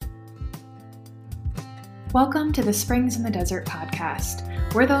Welcome to the Springs in the Desert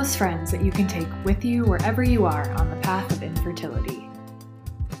podcast. We're those friends that you can take with you wherever you are on the path of infertility.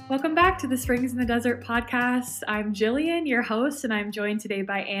 Welcome back to the Springs in the Desert podcast. I'm Jillian, your host, and I'm joined today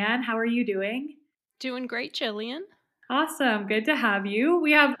by Anne. How are you doing? Doing great, Jillian. Awesome. Good to have you.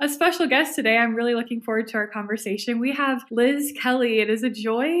 We have a special guest today. I'm really looking forward to our conversation. We have Liz Kelly. It is a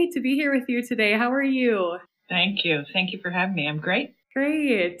joy to be here with you today. How are you? Thank you. Thank you for having me. I'm great.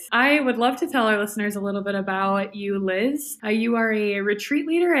 Great. I would love to tell our listeners a little bit about you, Liz. You are a retreat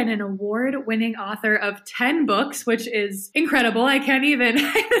leader and an award-winning author of 10 books, which is incredible. I can't even,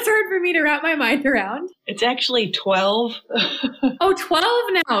 it's hard for me to wrap my mind around. It's actually 12. Oh,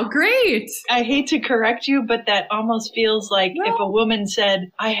 12 now. Great. I hate to correct you, but that almost feels like if a woman said,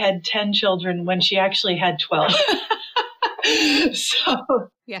 I had 10 children when she actually had 12.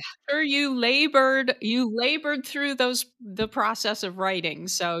 Yeah, sure. You labored through the process of writing.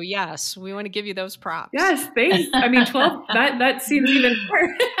 So yes, we want to give you those props. Yes, thanks. I mean, 12. That seems even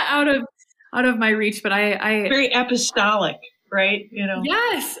more out of my reach. But I very apostolic, right?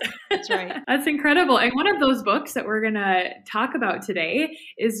 Yes, that's right. That's incredible. And one of those books that we're going to talk about today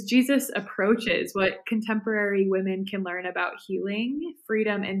is Jesus Approaches, what contemporary women can learn about healing,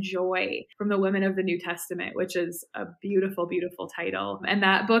 freedom, and joy from the women of the New Testament, which is a beautiful, beautiful title. And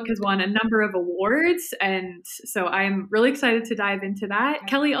that book has won a number of awards. And so I'm really excited to dive into that.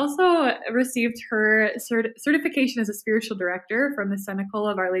 Kelly also received her certification as a spiritual director from the Cenacle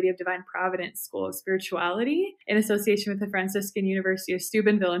of Our Lady of Divine Providence School of Spirituality in association with the Franciscan University of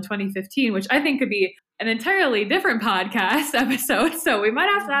Steubenville in 2015, which I think could be an entirely different podcast episode. So we might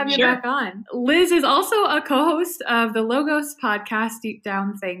have to have you back on. Liz is also a co-host of the Logos podcast, Deep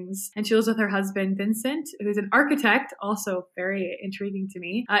Down Things. And she lives with her husband, Vincent, who's an architect, also very intriguing to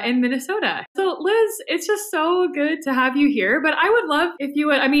me, in Minnesota. So Liz, it's just so good to have you here. But I would love if you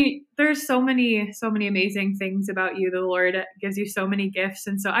would, there's so many amazing things about you. The Lord gives you so many gifts.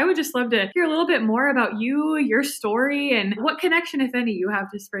 And so I would just love to hear a little bit more about you, your story, and what connection, if any, you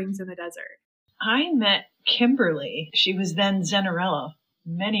have to Springs in the Desert. I met Kimberly. She was then Zenarella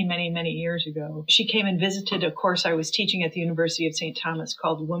many, many, many years ago. She came and visited a course I was teaching at the University of St. Thomas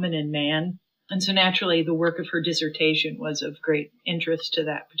called Woman and Man. And so naturally, the work of her dissertation was of great interest to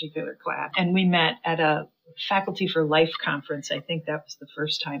that particular class. And we met at a Faculty for Life conference. I think that was the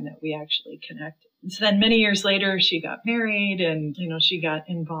first time that we actually connected. And so then many years later, she got married and, she got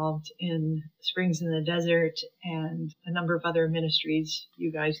involved in Springs in the Desert and a number of other ministries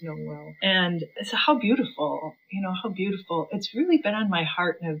you guys know well. And it's how beautiful. It's really been on my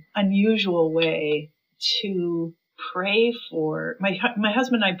heart in an unusual way to pray for my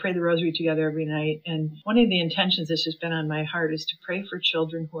husband and I pray the rosary together every night. And one of the intentions that's just been on my heart is to pray for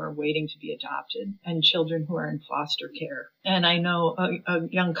children who are waiting to be adopted and children who are in foster care. And I know a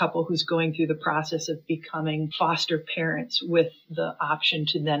young couple who's going through the process of becoming foster parents with the option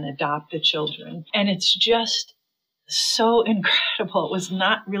to then adopt the children. And it's just so incredible. It was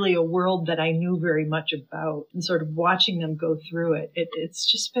not really a world that I knew very much about, and sort of watching them go through it.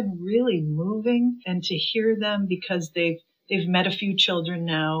 It's just been really moving, and to hear them because they've met a few children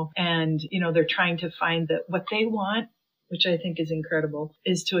now, and they're trying to find that what they want, which I think is incredible,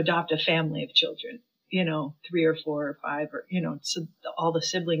 is to adopt a family of children. 3 or 4 or 5 or, so all the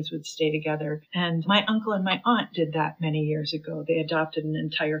siblings would stay together. And my uncle and my aunt did that many years ago. They adopted an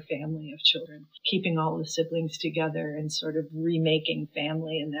entire family of children, keeping all the siblings together and sort of remaking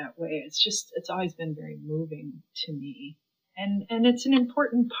family in that way. It's always been very moving to me. And it's an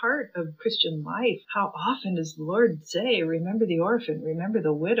important part of Christian life. How often does the Lord say, remember the orphan, remember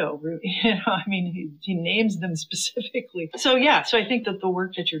the widow? He names them specifically. So I think that the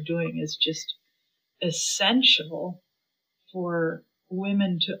work that you're doing is just essential for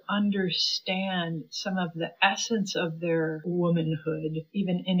women to understand some of the essence of their womanhood,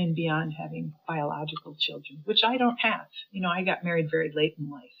 even in and beyond having biological children, which I don't have. I got married very late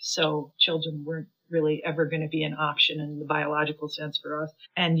in life, so children weren't really ever going to be an option in the biological sense for us.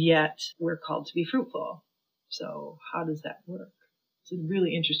 And yet we're called to be fruitful. So how does that work? It's a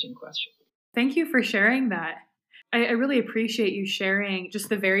really interesting question. Thank you for sharing that. I really appreciate you sharing just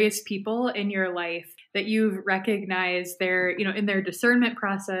the various people in your life that you've recognized their, in their discernment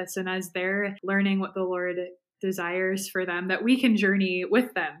process and as they're learning what the Lord desires for them, that we can journey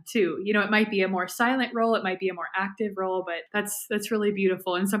with them too. It might be a more silent role, it might be a more active role, but that's really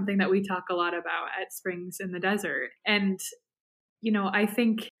beautiful and something that we talk a lot about at Springs in the Desert. And I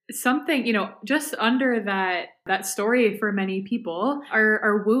think something, just under that story for many people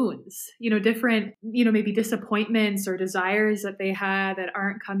are wounds, different, maybe disappointments or desires that they had that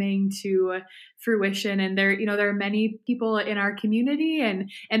aren't coming to fruition. And there are many people in our community, and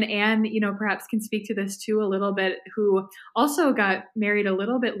Anne, perhaps can speak to this too a little bit, who also got married a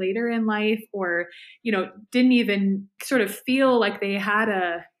little bit later in life, or, didn't even sort of feel like they had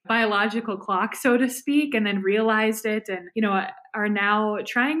a biological clock, so to speak, and then realized it, and are now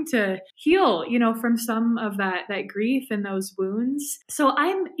trying to heal from some of that grief and those wounds. So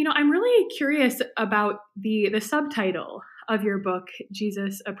I'm really curious about the subtitle of your book,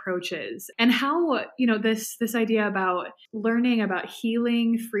 Jesus Approaches, and how this idea about learning about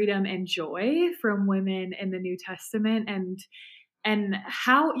healing, freedom, and joy from women in the New Testament, and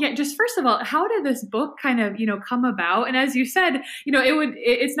how, just first of all, how did this book kind of, come about? And as you said,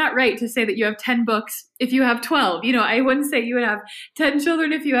 it's not right to say that you have 10 books if you have 12. I wouldn't say you would have 10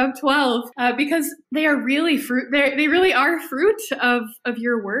 children if you have 12, because they are really they really are fruit of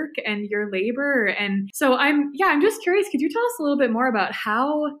your work and your labor. And so I'm just curious, could you tell us a little bit more about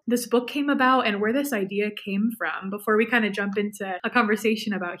how this book came about and where this idea came from before we kind of jump into a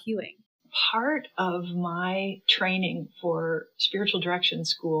conversation about healing? Part of my training for spiritual direction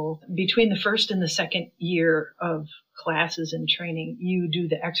school, between the first and the second year of classes and training, you do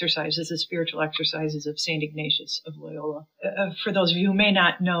the exercises, the spiritual exercises of St. Ignatius of Loyola. For those of you who may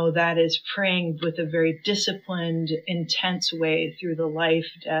not know, that is praying with a very disciplined, intense way through the life,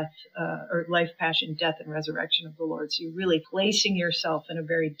 passion, death, and resurrection of the Lord. So you're really placing yourself in a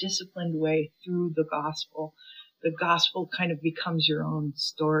very disciplined way through the gospel. The gospel kind of becomes your own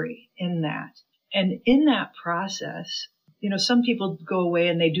story in that. And in that process, some people go away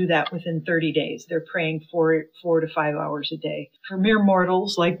and they do that within 30 days. They're praying 4 to 5 hours a day. For mere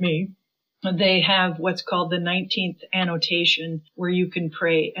mortals like me, they have what's called the 19th annotation, where you can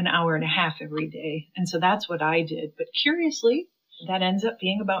pray an hour and a half every day. And so that's what I did. But curiously, that ends up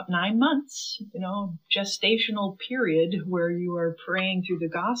being about 9 months, gestational period where you are praying through the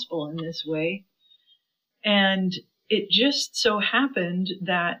gospel in this way. And it just so happened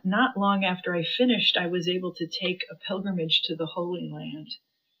that not long after I finished, I was able to take a pilgrimage to the Holy Land.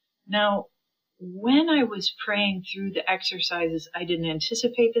 Now, when I was praying through the exercises, I didn't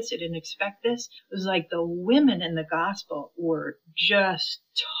anticipate this. I didn't expect this. It was like the women in the gospel were just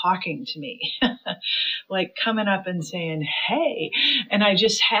talking to me, like coming up and saying, hey. And I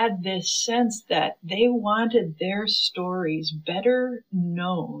just had this sense that they wanted their stories better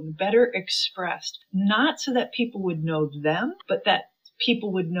known, better expressed, not so that people would know them, but that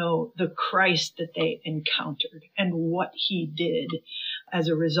people would know the Christ that they encountered and what he did as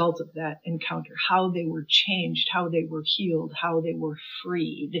a result of that encounter, how they were changed, how they were healed, how they were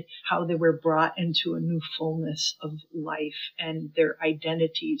freed, how they were brought into a new fullness of life, and their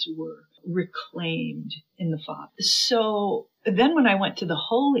identities were reclaimed in the Father. So then when I went to the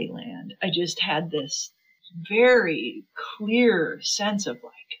Holy Land, I just had this very clear sense of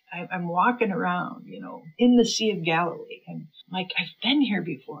I'm walking around, in the Sea of Galilee, and I've been here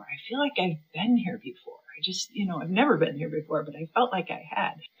before. I feel like I've been here before. I just, I've never been here before, but I felt like I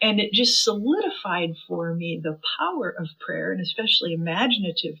had. And it just solidified for me the power of prayer, and especially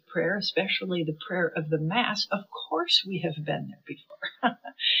imaginative prayer, especially the prayer of the Mass. Of course we have been there before.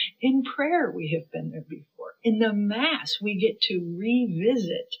 In prayer, we have been there before. In the Mass, we get to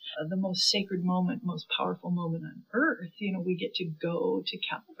revisit the most sacred moment, most powerful moment on earth. We get to go to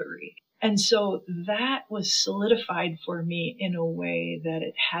Calvary. And so that was solidified for me in a way that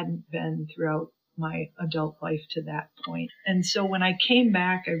it hadn't been throughout my adult life to that point. And so when I came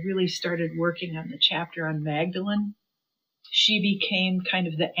back, I really started working on the chapter on Magdalene. She became kind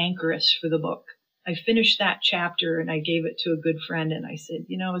of the anchoress for the book. I finished that chapter and I gave it to a good friend and I said,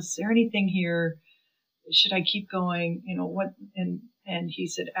 is there anything here? Should I keep going? What? And he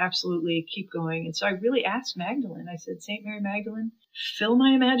said, absolutely, keep going. And so I really asked Magdalene, I said, St. Mary Magdalene, fill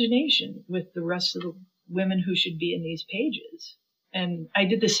my imagination with the rest of the women who should be in these pages. And I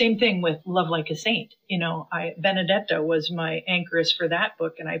did the same thing with Love Like a Saint. Benedetta was my anchoress for that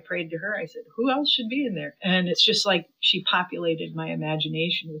book. And I prayed to her. I said, who else should be in there? And it's just like she populated my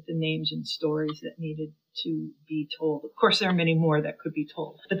imagination with the names and stories that needed to be told. Of course, there are many more that could be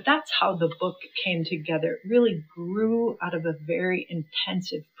told. But that's how the book came together. It really grew out of a very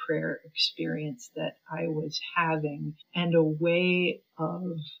intensive prayer experience that I was having, and a way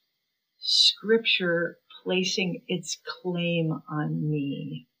of Scripture placing its claim on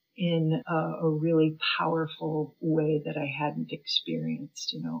me in a really powerful way that I hadn't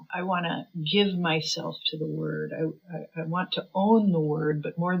experienced. I want to give myself to the Word. I want to own the Word,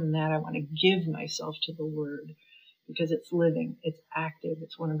 but more than that, I want to give myself to the Word, because it's living, it's active.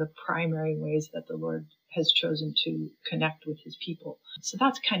 It's one of the primary ways that the Lord has chosen to connect with his people. So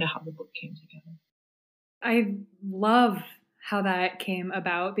that's kind of how the book came together. I love how that came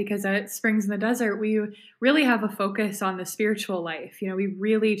about, because at Springs in the Desert, we really have a focus on the spiritual life. We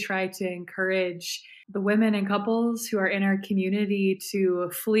really try to encourage the women and couples who are in our community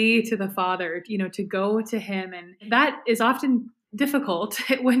to flee to the Father, to go to him. And that is often difficult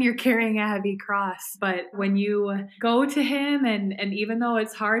when you're carrying a heavy cross. But when you go to him, and even though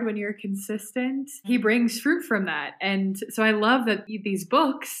it's hard, when you're consistent, he brings fruit from that. And so I love that these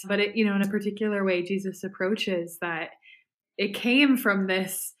books, but in a particular way, Jesus approaches that. It came from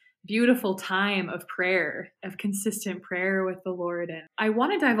this beautiful time of prayer, of consistent prayer with the Lord. And I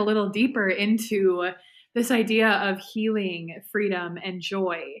want to dive a little deeper into this idea of healing, freedom, and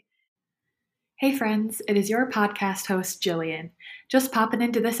joy. Hey friends, it is your podcast host, Jillian, just popping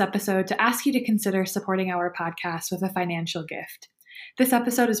into this episode to ask you to consider supporting our podcast with a financial gift. This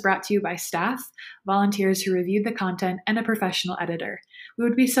episode is brought to you by staff, volunteers who reviewed the content, and a professional editor. We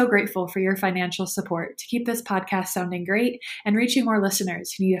would be so grateful for your financial support to keep this podcast sounding great and reaching more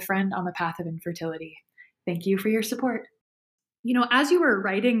listeners who need a friend on the path of infertility. Thank you for your support. As you were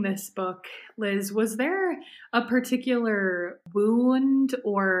writing this book, Liz, was there a particular wound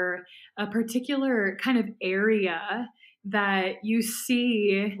or a particular kind of area that you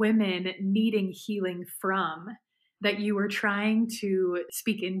see women needing healing from that you were trying to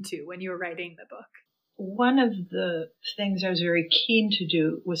speak into when you were writing the book? One of the things I was very keen to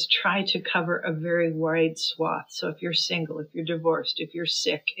do was try to cover a very wide swath. So if you're single, if you're divorced, if you're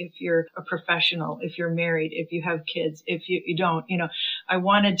sick, if you're a professional, if you're married, if you have kids, if you don't, I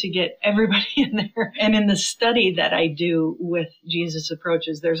wanted to get everybody in there. And in the study that I do with Jesus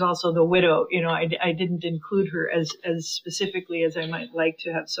Approaches, there's also the widow. I didn't include her as specifically as I might like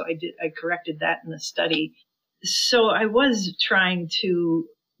to have. So I corrected that in the study. So I was trying to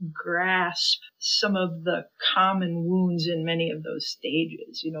grasp some of the common wounds in many of those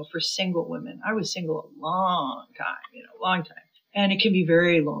stages, for single women. I was single a long time. And it can be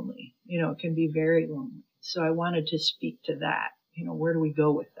very lonely, it can be very lonely. So I wanted to speak to that. Where do we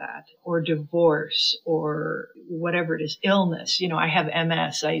go with that? Or divorce, or whatever it is, illness. I have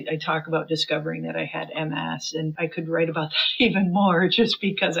MS. I talk about discovering that I had MS, and I could write about that even more just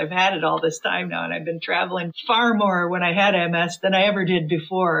because I've had it all this time now, and I've been traveling far more when I had MS than I ever did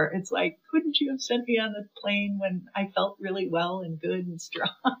before. It's like, couldn't you have sent me on the plane when I felt really well and good and strong?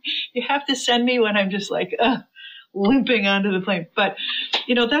 You have to send me when I'm just like, limping onto the plane. But,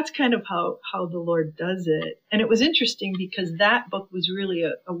 that's kind of how the Lord does it. And it was interesting because that book was really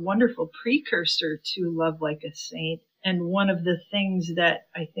a wonderful precursor to Love Like a Saint. And one of the things that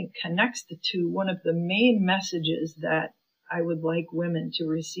I think connects the two, one of the main messages that I would like women to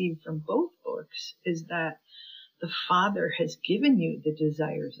receive from both books is that the Father has given you the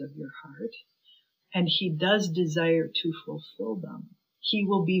desires of your heart, and he does desire to fulfill them. He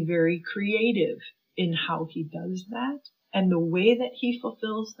will be very creative in how he does that. And the way that he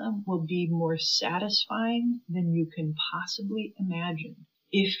fulfills them will be more satisfying than you can possibly imagine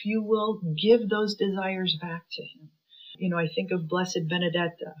if you will give those desires back to him. I think of Blessed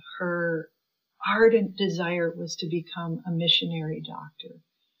Benedetta. Her ardent desire was to become a missionary doctor.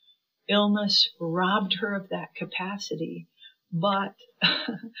 Illness robbed her of that capacity, but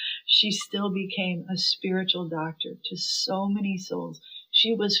she still became a spiritual doctor to so many souls.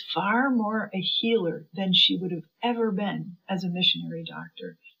 She was far more a healer than she would have ever been as a missionary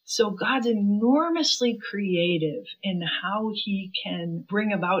doctor. So God's enormously creative in how he can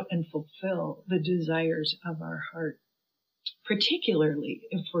bring about and fulfill the desires of our heart, particularly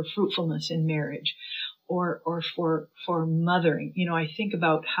for fruitfulness in marriage or for mothering. I think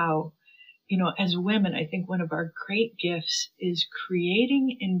about how, as women, I think one of our great gifts is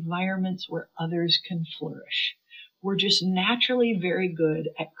creating environments where others can flourish. We're just naturally very good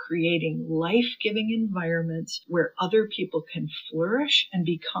at creating life-giving environments where other people can flourish and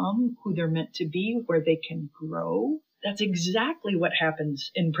become who they're meant to be, where they can grow. That's exactly what happens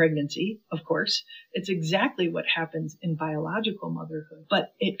in pregnancy, of course. It's exactly what happens in biological motherhood.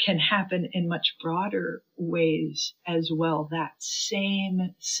 But it can happen in much broader ways as well. That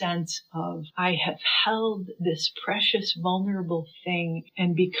same sense of, I have held this precious, vulnerable thing,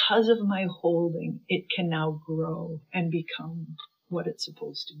 and because of my holding, it can now grow and become what it's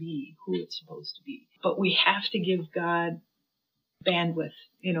supposed to be, who it's supposed to be. But we have to give God bandwidth,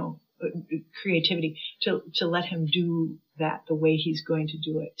 creativity to let him do that the way he's going to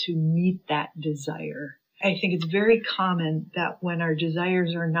do it, to meet that desire. I think it's very common that when our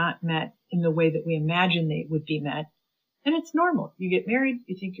desires are not met in the way that we imagine they would be met, And it's normal. You get married,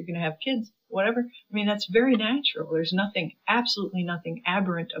 you think you're going to have kids, whatever. I mean, that's very natural. There's nothing, absolutely nothing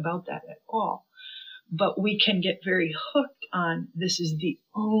aberrant about that at all. But we can get very hooked on this is the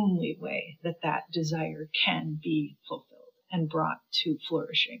only way that that desire can be fulfilled and brought to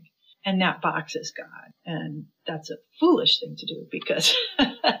flourishing. And that boxes God. And that's a foolish thing to do because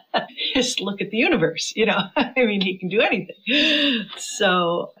just look at the universe, I mean, he can do anything.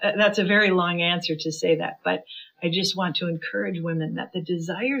 So that's a very long answer to say that. But I just want to encourage women that the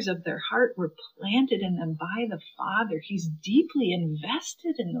desires of their heart were planted in them by the Father. He's deeply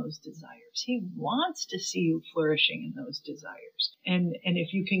invested in those desires. He wants to see you flourishing in those desires. And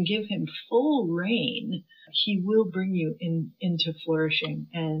if you can give him full reign, he will bring you into flourishing,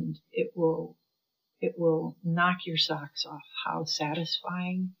 and it will knock your socks off how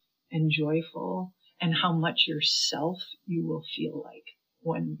satisfying and joyful and how much yourself you will feel like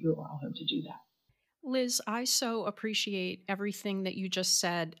when you allow him to do that. Liz, I so appreciate everything that you just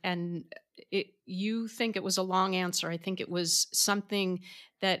said. And you think it was a long answer. I think it was something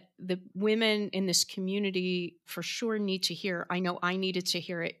that the women in this community for sure need to hear. I know I needed to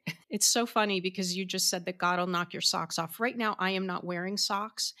hear it. It's so funny because you just said that God will knock your socks off. Right now, I am not wearing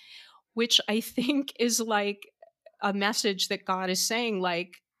socks, which I think is like a message that God is saying,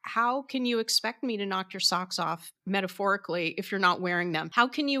 like, how can you expect me to knock your socks off metaphorically if you're not wearing them? How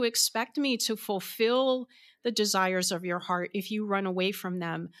can you expect me to fulfill the desires of your heart if you run away from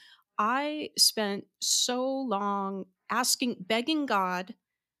them? I spent so long begging God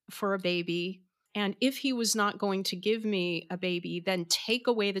for a baby. And if he was not going to give me a baby, then take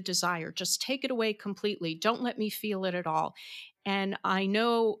away the desire. Just take it away completely. Don't let me feel it at all. And I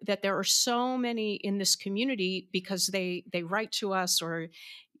know that there are so many in this community because they write to us or,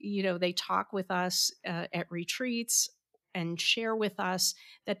 they talk with us at retreats and share with us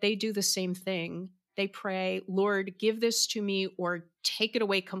that they do the same thing. They pray, Lord, give this to me or take it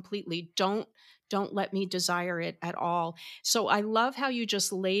away completely. Don't let me desire it at all. So I love how you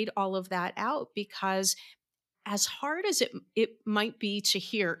just laid all of that out, because as hard as it might be to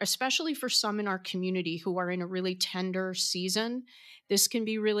hear, especially for some in our community who are in a really tender season, this can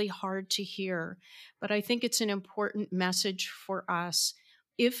be really hard to hear. But I think it's an important message for us.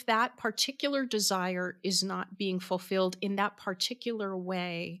 If that particular desire is not being fulfilled in that particular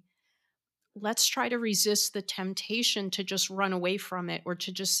way, let's try to resist the temptation to just run away from it or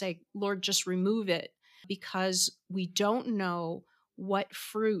to just say, Lord, just remove it, because we don't know what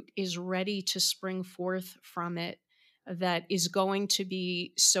fruit is ready to spring forth from it that is going to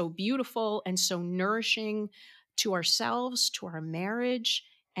be so beautiful and so nourishing to ourselves, to our marriage,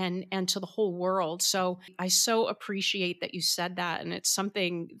 and to the whole world. So I so appreciate that you said that. And it's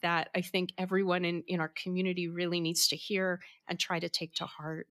something that I think everyone in our community really needs to hear and try to take to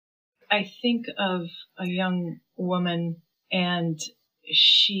heart. I think of a young woman, and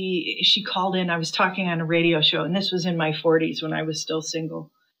she called in. I was talking on a radio show, and this was in my 40s when I was still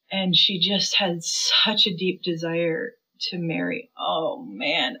single. And she just had such a deep desire to marry. Oh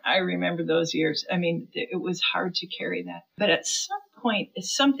man, I remember those years. I mean, it was hard to carry that. But at some point,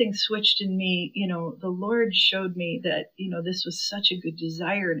 something switched in me. The Lord showed me that, this was such a good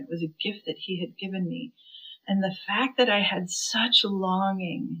desire, and it was a gift that he had given me. And the fact that I had such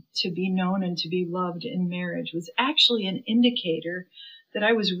longing to be known and to be loved in marriage was actually an indicator that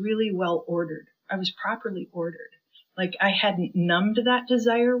I was really well ordered. I was properly ordered. Like I hadn't numbed that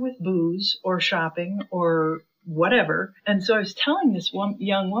desire with booze or shopping or whatever. And so I was telling this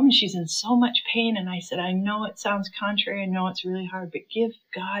young woman, she's in so much pain. And I said, I know it sounds contrary. I know it's really hard, but give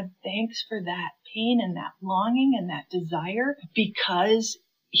God thanks for that pain and that longing and that desire, because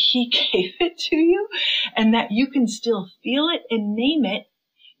he gave it to you, and that you can still feel it and name it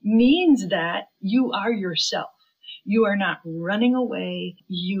means that you are yourself. You are not running away.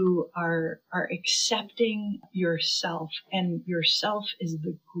 You are accepting yourself, and yourself is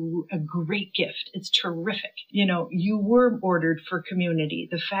a great gift. It's terrific. You were ordered for community.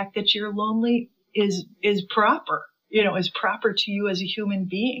 The fact that you're lonely is proper. Is proper to you as a human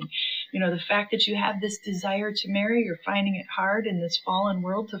being. The fact that you have this desire to marry, you're finding it hard in this fallen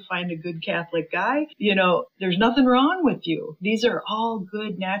world to find a good Catholic guy. There's nothing wrong with you. These are all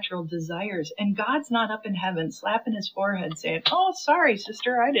good, natural desires. And God's not up in heaven slapping his forehead saying, oh, sorry,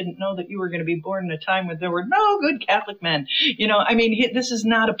 sister, I didn't know that you were going to be born in a time when there were no good Catholic men. This is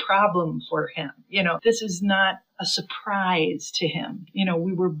not a problem for him. This is not a surprise to him.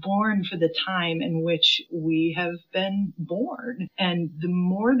 We were born for the time in which we have been born. And the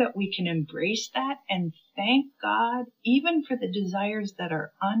more that we can embrace that and thank God, even for the desires that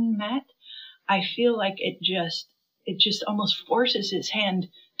are unmet, I feel like it just almost forces his hand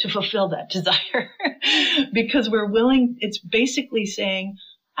to fulfill that desire because we're willing. It's basically saying,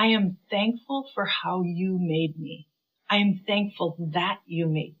 I am thankful for how you made me. I am thankful that you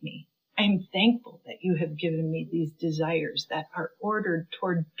made me. I am thankful that you have given me these desires that are ordered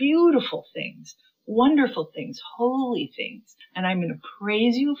toward beautiful things, wonderful things, holy things. And I'm going to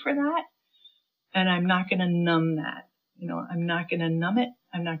praise you for that. And I'm not going to numb that. I'm not going to numb it.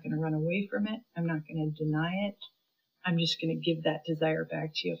 I'm not going to run away from it. I'm not going to deny it. I'm just going to give that desire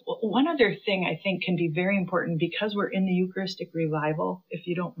back to you. One other thing I think can be very important, because we're in the Eucharistic revival, if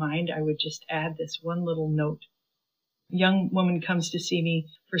you don't mind, I would just add this one little note. A young woman comes to see me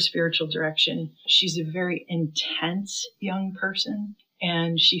for spiritual direction. She's a very intense young person,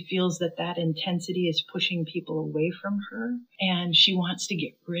 and she feels that that intensity is pushing people away from her, and she wants to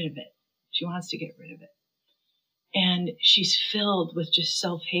get rid of it. She wants to get rid of it. And she's filled with just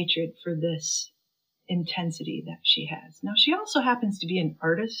self-hatred for this intensity that she has. Now, she also happens to be an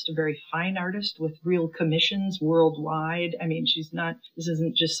artist, a very fine artist with real commissions worldwide. I mean, this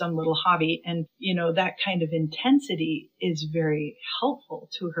isn't just some little hobby. And, that kind of intensity is very helpful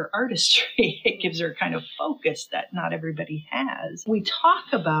to her artistry. It gives her kind of focus that not everybody has. What we talk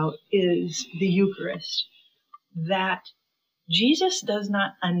about is the Eucharist, that Jesus does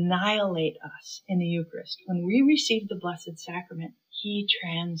not annihilate us in the Eucharist. When we receive the Blessed Sacrament, he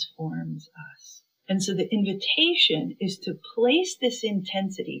transforms us. And so the invitation is to place this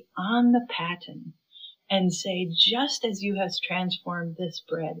intensity on the paten and say, just as you have transformed this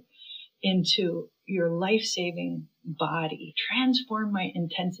bread into your life-saving body, transform my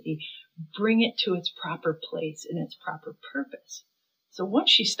intensity, bring it to its proper place and its proper purpose. So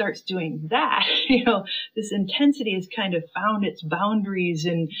once she starts doing that, this intensity has kind of found its boundaries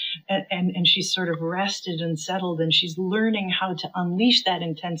and she's sort of rested and settled, and she's learning how to unleash that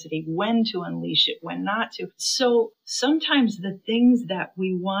intensity, when to unleash it, when not to. So sometimes the things that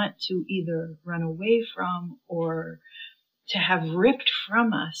we want to either run away from or to have ripped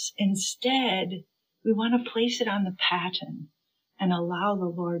from us, instead, we want to place it on the paten and allow the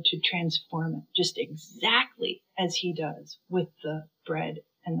Lord to transform it just exactly as he does with the bread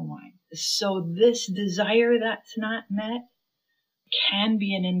and the wine. So this desire that's not met can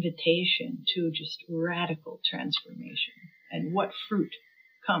be an invitation to just radical transformation. And what fruit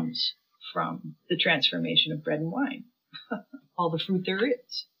comes from the transformation of bread and wine? All the fruit there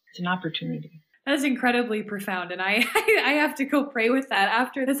is. It's an opportunity. That's incredibly profound. And I have to go pray with that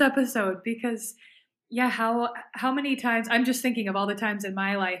after this episode, because how many times, I'm just thinking of all the times in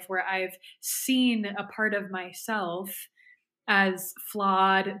my life where I've seen a part of myself as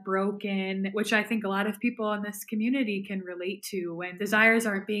flawed, broken, which I think a lot of people in this community can relate to, when desires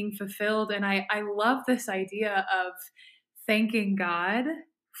aren't being fulfilled. And I love this idea of thanking God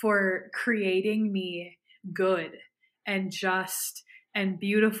for creating me good and just and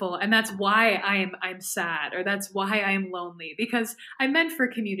beautiful. And that's why I'm sad, or that's why I am lonely, because I'm meant for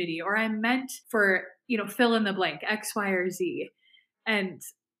community, or I'm meant for, fill in the blank, X, Y, or Z. And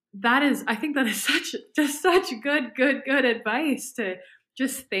I think that is such good advice, to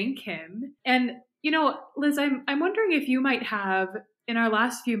just thank him. And, Liz, I'm wondering if you might have, in our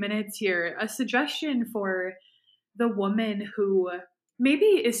last few minutes here, a suggestion for the woman who maybe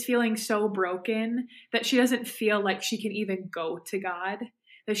is feeling so broken that she doesn't feel like she can even go to God,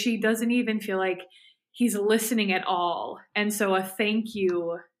 that she doesn't even feel like he's listening at all. And so a thank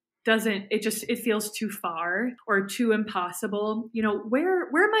you it feels too far or too impossible.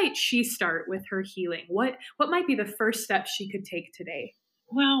 Where might she start with her healing? What might be the first step she could take today?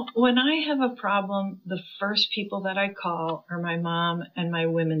 Well, when I have a problem, the first people that I call are my mom and my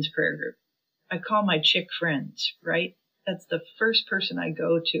women's prayer group. I call my chick friends, right? That's the first person I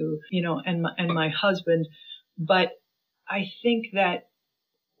go to, and my husband. But I think that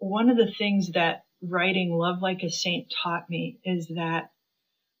one of the things that writing Love Like a Saint taught me is that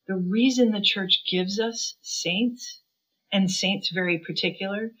the reason the church gives us saints, and saints very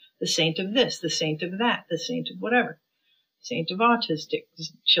particular, the saint of this, the saint of that, the saint of whatever, saint of autistic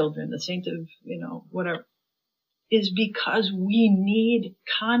children, the saint of, whatever, is because we need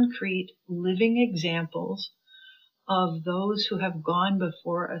concrete living examples of those who have gone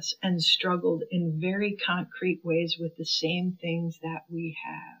before us and struggled in very concrete ways with the same things that we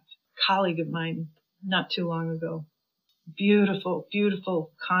have. A colleague of mine not too long ago, beautiful,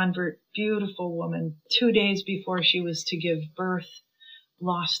 beautiful convert, beautiful woman, 2 days before she was to give birth,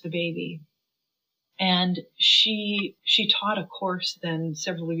 lost the baby. And she taught a course then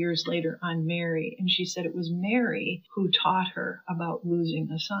several years later on Mary. And she said it was Mary who taught her about losing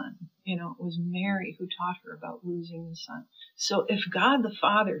a son. It was Mary who taught her about losing the son. So if God the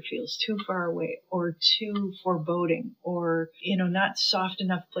Father feels too far away or too foreboding or, not soft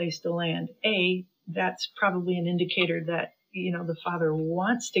enough place to land, A, that's probably an indicator that the Father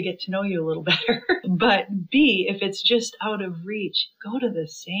wants to get to know you a little better. But B, if it's just out of reach, go to the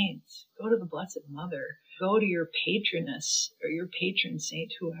saints, go to the Blessed Mother, go to your patroness or your patron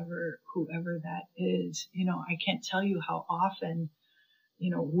saint, whoever that is. I can't tell you how often,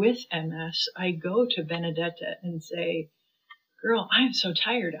 with MS, I go to Benedetta and say, girl, I'm so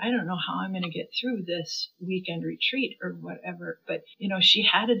tired. I don't know how I'm going to get through this weekend retreat or whatever. But, she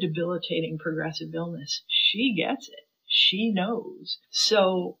had a debilitating progressive illness. She gets it. She knows.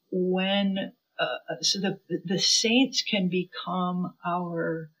 So when, the saints can become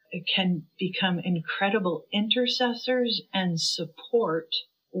incredible intercessors and support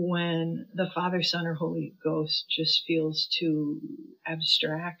when the Father, Son, or Holy Ghost just feels too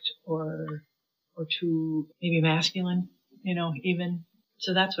abstract or too maybe masculine, even.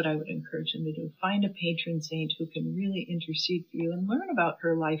 So that's what I would encourage them to do. Find a patron saint who can really intercede for you and learn about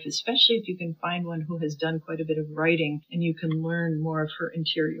her life, especially if you can find one who has done quite a bit of writing and you can learn more of her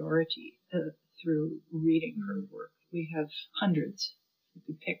interiority through reading her work. We have hundreds. You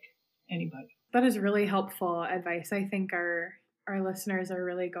could pick anybody. That is really helpful advice. I think our listeners are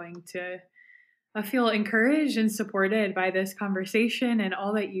really going to feel encouraged and supported by this conversation and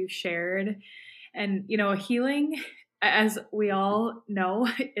all that you shared. And, healing, as we all know,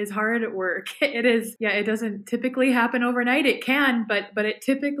 is hard work. It is. Yeah, it doesn't typically happen overnight. It can, but it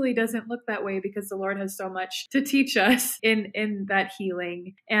typically doesn't look that way because the Lord has so much to teach us in that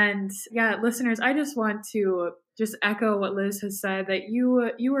healing. And yeah, listeners, I just want to just echo what Liz has said, that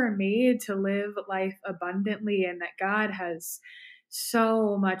you are made to live life abundantly and that God has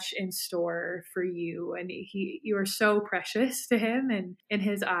so much in store for you, and you are so precious to him and in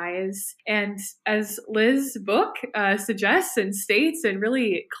his eyes. And as Liz's book suggests and states and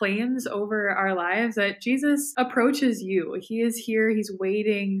really claims over our lives, that Jesus approaches you. He is here. He's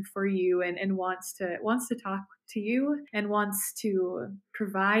waiting for you and wants to talk to you and wants to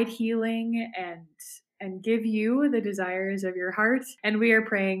provide healing and give you the desires of your heart. And we are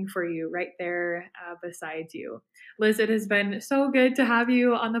praying for you right there beside you. Liz, it has been so good to have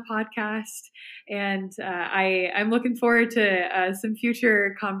you on the podcast. And I'm looking forward to some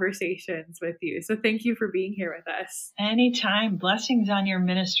future conversations with you. So thank you for being here with us. Anytime. Blessings on your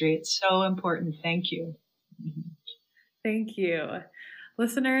ministry. It's so important. Thank you. Thank you.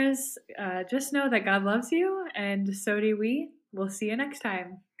 Listeners, just know that God loves you, and so do we. We'll see you next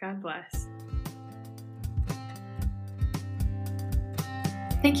time. God bless.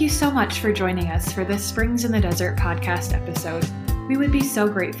 Thank you so much for joining us for this Springs in the Desert podcast episode. We would be so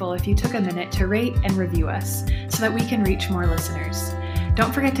grateful if you took a minute to rate and review us so that we can reach more listeners.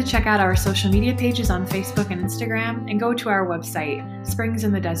 Don't forget to check out our social media pages on Facebook and Instagram, and go to our website,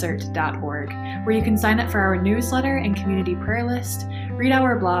 springsinthedesert.org, where you can sign up for our newsletter and community prayer list, read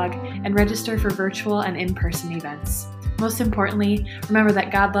our blog, and register for virtual and in-person events. Most importantly, remember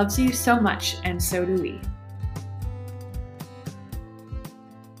that God loves you so much, and so do we.